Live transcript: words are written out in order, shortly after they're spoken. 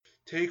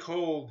Take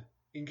hold,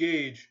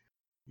 engage.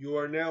 You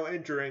are now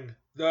entering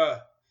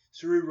the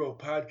Cerebral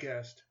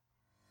Podcast.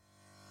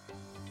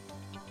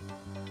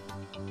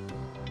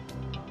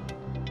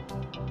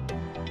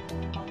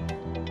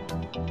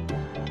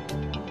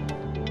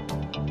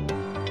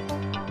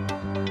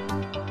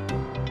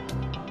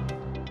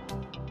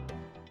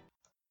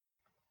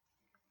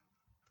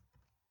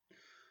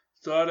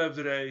 Thought of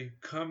the day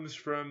comes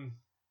from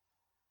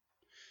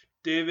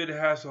David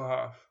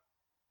Hasselhoff.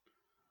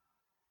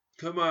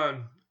 Come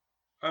on,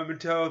 I'm a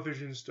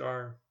television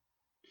star.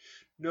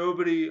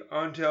 Nobody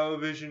on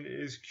television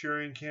is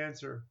curing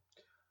cancer.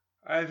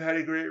 I've had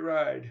a great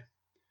ride,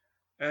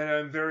 and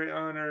I'm very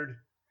honored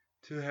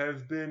to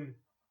have been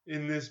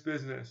in this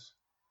business.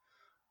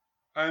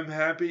 I'm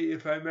happy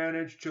if I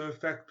manage to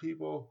affect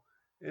people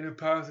in a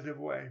positive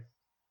way.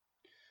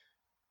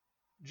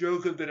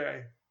 Joke of the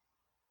day.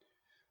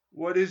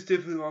 What is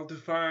difficult to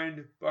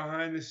find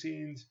behind the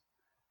scenes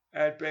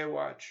at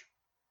Baywatch?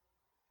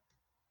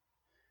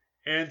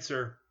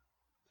 Answer.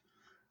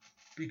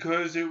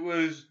 Because it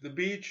was the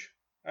beach,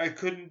 I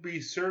couldn't be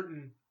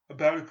certain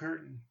about a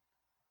curtain.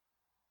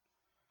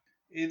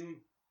 In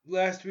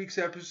last week's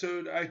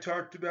episode, I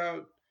talked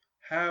about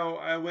how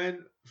I went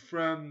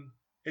from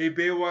a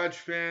Baywatch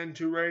fan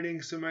to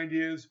writing some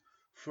ideas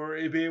for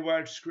a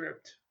Baywatch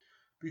script.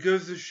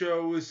 Because the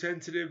show was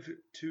sensitive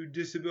to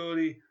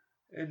disability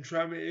and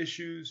trauma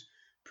issues,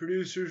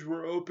 producers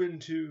were open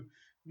to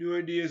new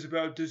ideas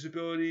about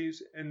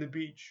disabilities and the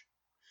beach.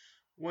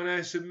 When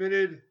I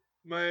submitted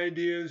my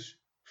ideas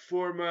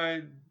for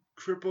my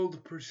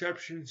crippled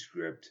perception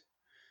script,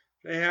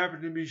 they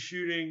happened to be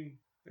shooting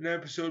an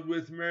episode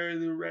with Mary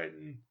Lou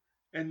Retton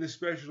and the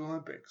Special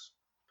Olympics.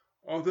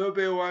 Although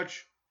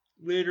Baywatch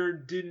later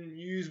didn't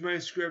use my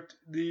script,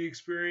 the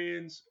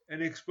experience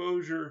and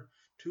exposure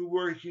to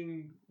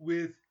working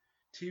with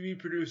TV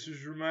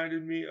producers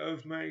reminded me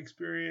of my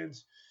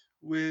experience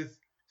with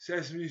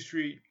Sesame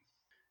Street.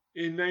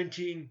 In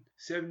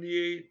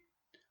 1978,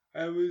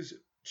 I was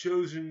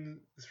chosen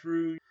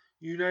through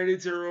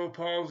United Cerebral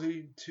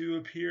Palsy to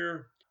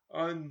appear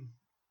on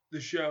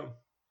the show.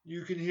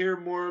 You can hear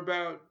more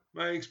about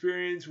my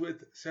experience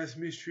with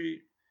Sesame Street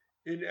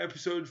in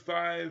episode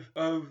 5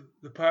 of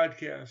the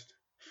podcast.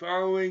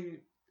 Following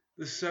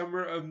the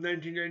summer of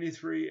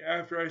 1993,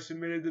 after I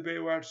submitted the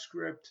Baywatch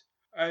script,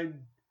 I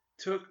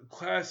took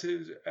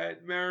classes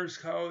at Marist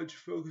College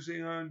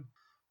focusing on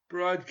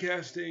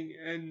broadcasting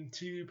and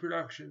TV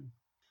production.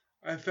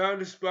 I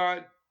found a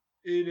spot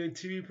in a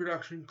TV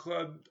production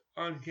club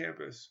on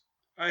campus.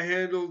 I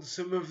handled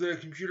some of the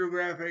computer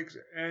graphics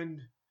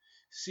and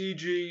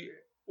CG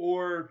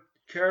or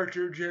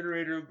character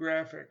generator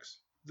graphics.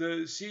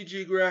 The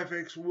CG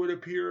graphics would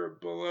appear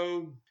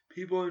below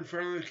people in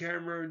front of the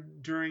camera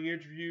during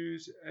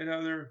interviews and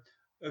other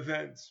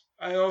events.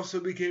 I also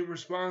became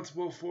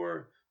responsible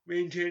for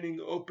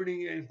maintaining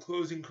opening and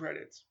closing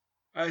credits.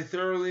 I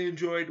thoroughly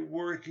enjoyed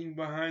working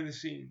behind the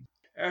scenes.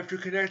 After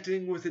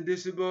connecting with a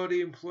disability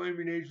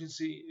employment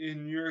agency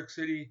in New York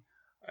City,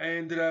 I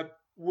ended up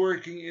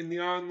working in the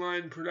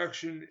online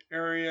production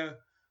area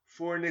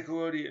for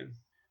Nickelodeon,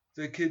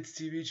 the kids'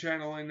 TV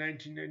channel, in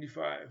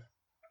 1995.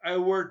 I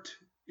worked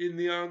in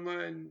the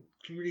online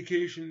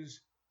communications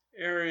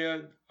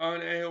area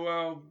on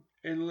AOL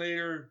and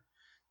later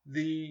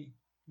the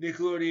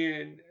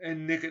Nickelodeon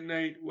and Nick at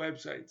Night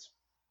websites.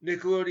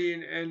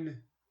 Nickelodeon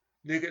and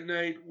Nick at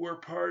Night were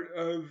part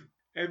of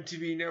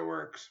MTV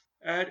Networks.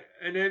 At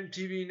an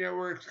MTV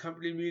Networks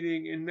company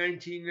meeting in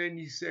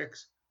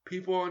 1996,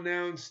 people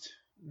announced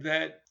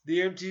that the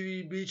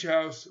MTV Beach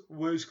House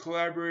was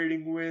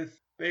collaborating with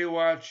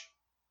Baywatch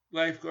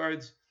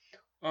lifeguards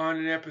on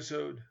an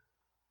episode.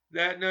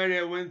 That night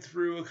I went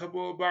through a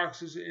couple of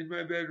boxes in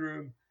my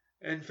bedroom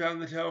and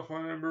found the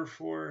telephone number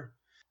for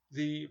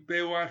the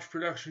Baywatch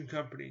production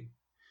company.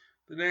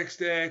 The next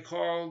day I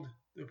called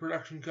the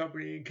production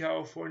company in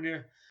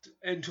California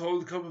and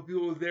told a couple of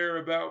people there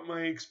about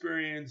my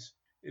experience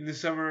in the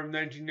summer of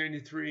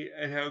 1993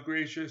 and how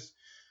gracious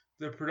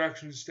the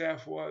production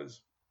staff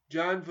was.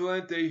 John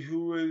Valente,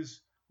 who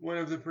was one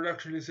of the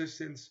production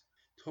assistants,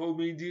 told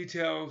me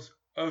details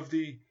of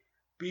the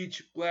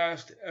Beach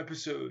Blast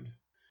episode.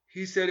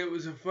 He said it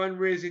was a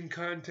fundraising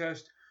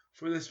contest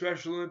for the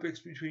Special Olympics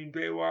between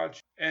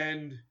Baywatch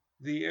and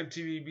the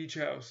MTV Beach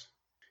House.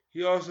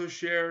 He also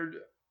shared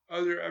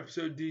other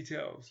episode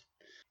details.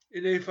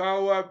 In a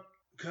follow-up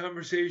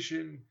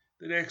conversation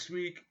the next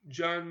week,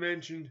 John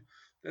mentioned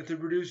that the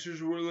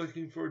producers were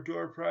looking for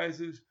door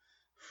prizes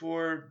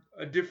for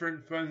a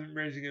different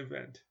fundraising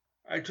event.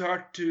 I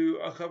talked to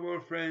a couple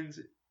of friends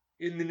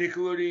in the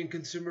Nickelodeon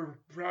Consumer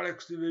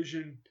Products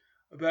Division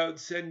about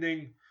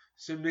sending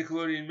some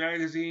Nickelodeon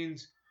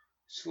magazines,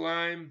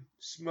 slime,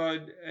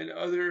 Smud, and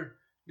other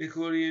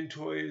Nickelodeon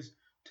toys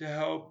to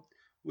help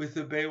with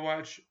the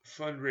Baywatch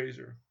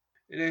fundraiser.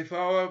 In a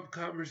follow-up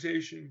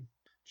conversation,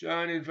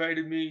 John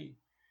invited me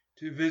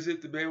to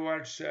visit the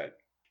Baywatch set.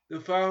 The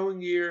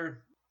following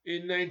year,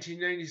 in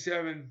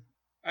 1997,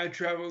 I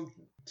traveled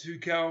to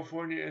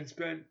California and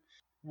spent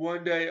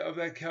one day of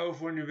that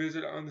California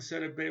visit on the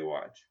set of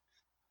Baywatch.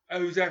 I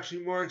was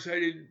actually more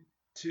excited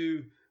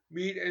to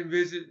meet and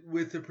visit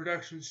with the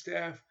production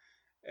staff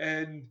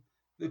and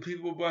the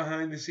people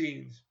behind the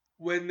scenes.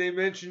 When they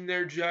mentioned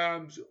their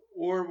jobs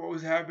or what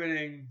was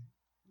happening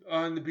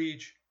on the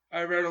beach,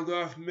 I rattled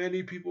off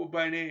many people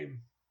by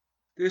name.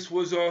 This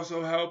was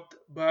also helped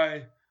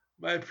by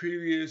my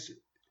previous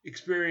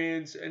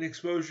experience and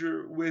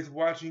exposure with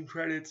watching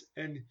credits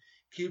and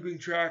keeping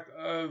track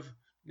of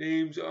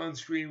names on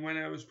screen when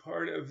I was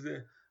part of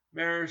the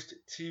Marist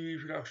TV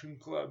production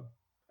club.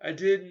 I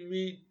did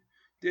meet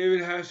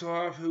David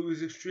Hasselhoff, who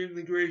was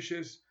extremely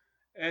gracious,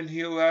 and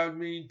he allowed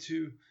me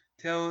to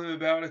tell him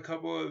about a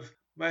couple of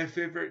my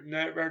favorite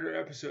Knight Rider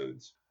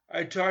episodes.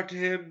 I talked to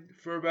him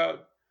for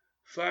about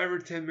 5 or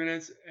 10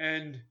 minutes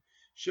and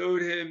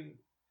showed him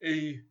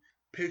a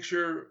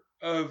picture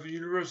of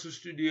Universal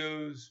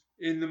Studios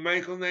in the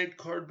Michael Knight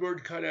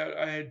cardboard cutout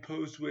I had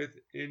posed with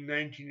in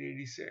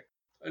 1986.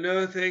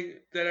 Another thing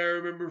that I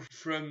remember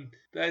from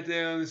that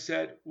day on the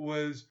set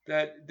was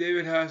that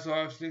David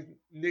Hasselhoff's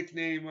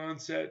nickname on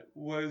set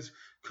was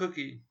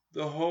Cookie.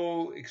 The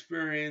whole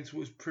experience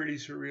was pretty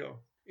surreal.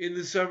 In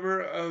the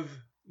summer of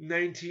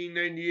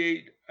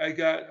 1998, I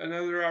got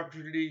another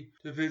opportunity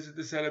to visit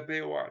the set of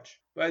Baywatch.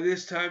 By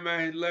this time,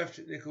 I had left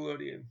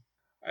Nickelodeon.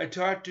 I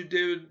talked to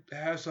David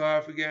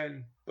Hasselhoff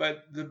again,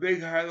 but the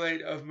big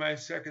highlight of my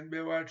second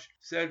Baywatch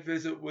set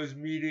visit was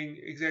meeting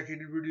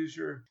executive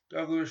producer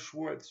Douglas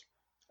Schwartz.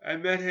 I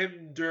met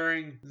him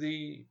during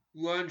the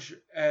lunch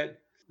at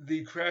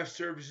the craft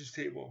services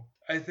table.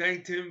 I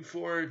thanked him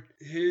for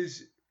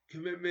his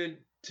commitment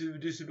to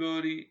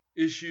disability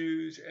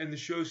issues and the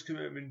show's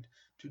commitment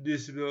to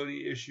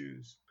disability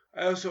issues.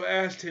 I also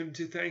asked him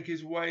to thank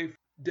his wife,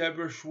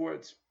 Deborah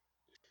Schwartz.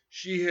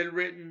 She had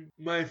written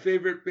my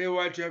favorite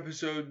Baywatch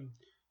episode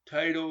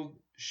titled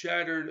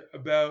Shattered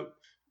about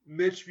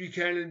Mitch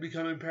Buchanan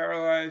becoming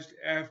paralyzed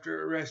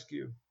after a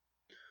rescue.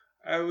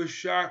 I was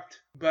shocked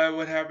by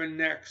what happened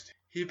next.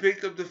 He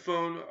picked up the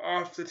phone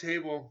off the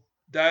table,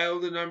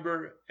 dialed a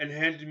number, and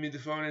handed me the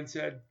phone and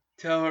said,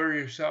 "Tell her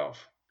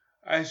yourself."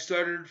 I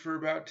stuttered for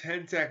about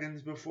 10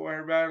 seconds before I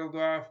rattled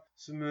off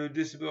some of the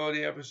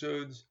disability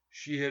episodes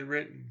she had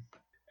written.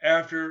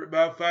 After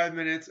about 5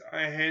 minutes,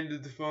 I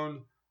handed the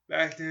phone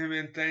back to him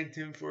and thanked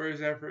him for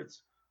his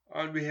efforts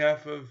on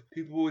behalf of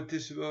people with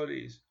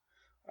disabilities.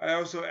 I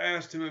also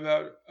asked him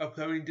about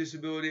upcoming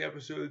disability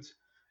episodes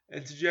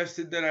and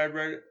suggested that I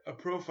write a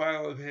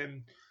profile of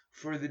him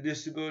for the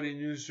Disability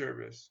News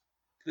Service.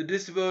 The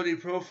Disability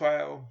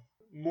Profile,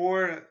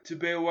 More to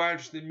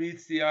Baywatch Than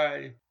Meets the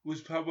Eye, was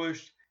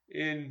published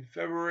in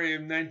February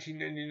of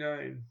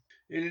 1999.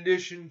 In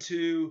addition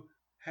to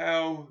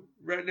how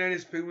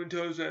retinitis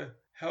pigmentosa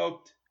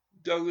helped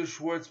Douglas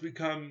Schwartz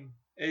become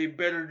a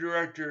better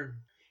director,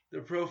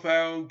 the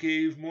profile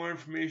gave more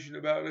information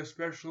about a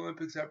Special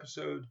Olympics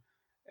episode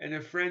and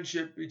a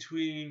friendship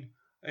between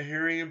a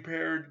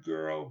hearing-impaired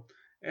girl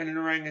and an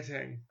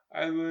orangutan.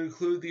 I will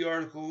include the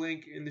article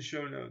link in the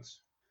show notes.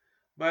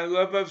 My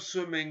love of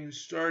swimming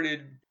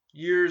started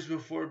years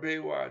before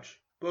Baywatch.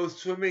 Both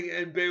swimming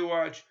and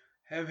Baywatch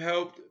have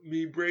helped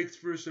me break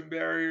through some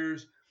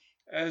barriers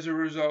as a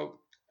result,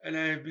 and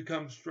I have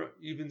become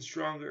even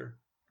stronger.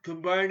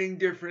 Combining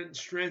different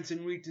strengths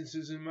and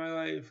weaknesses in my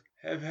life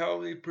have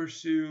helped me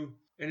pursue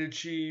and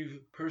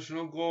achieve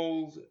personal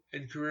goals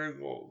and career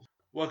goals.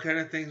 What kind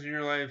of things in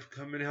your life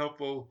come in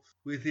helpful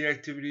with the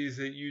activities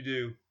that you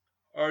do?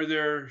 Are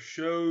there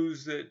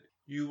shows that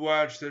you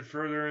watch that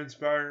further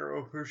inspire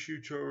or push you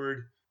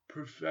toward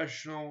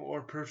professional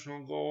or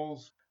personal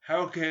goals?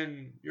 How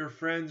can your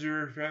friends or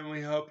your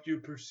family help you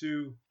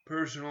pursue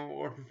personal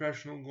or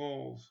professional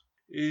goals?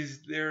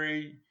 Is there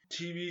a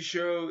TV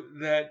show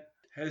that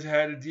has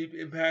had a deep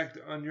impact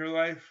on your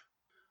life?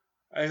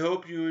 I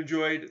hope you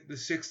enjoyed the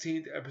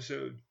 16th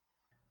episode.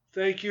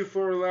 Thank you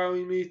for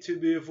allowing me to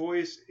be a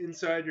voice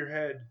inside your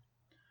head.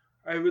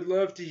 I would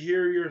love to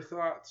hear your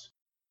thoughts.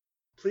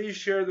 Please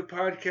share the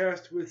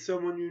podcast with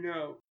someone you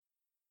know.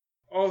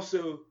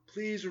 Also,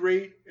 please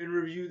rate and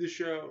review the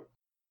show.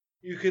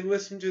 You can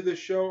listen to the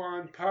show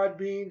on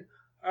Podbean,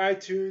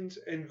 iTunes,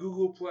 and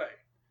Google Play.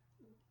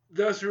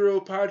 The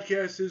Surreal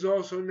Podcast is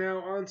also now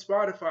on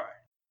Spotify.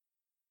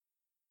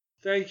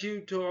 Thank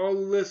you to all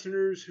the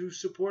listeners who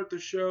support the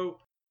show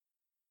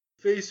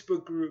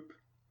Facebook group.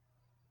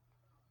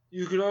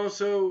 You can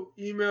also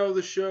email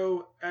the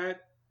show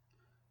at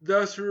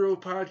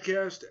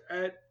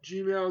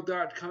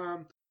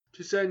thesurrealpodcast@gmail.com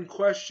to send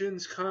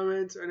questions,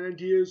 comments, and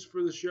ideas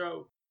for the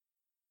show.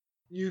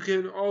 You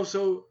can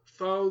also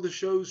follow the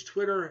show's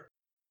Twitter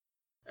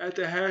at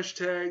the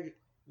hashtag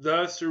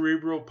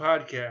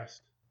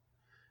 #TheCerebralPodcast.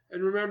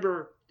 And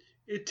remember,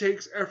 it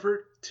takes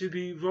effort to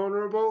be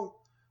vulnerable,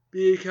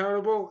 be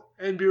accountable,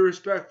 and be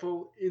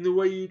respectful in the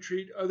way you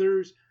treat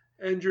others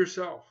and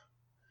yourself.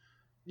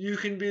 You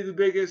can be the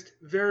biggest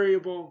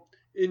variable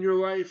in your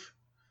life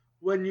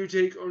when you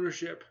take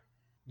ownership.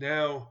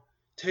 Now,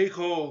 take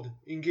hold,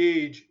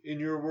 engage in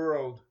your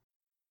world.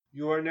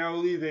 You are now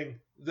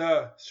leaving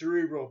the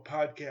Cerebral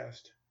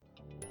Podcast.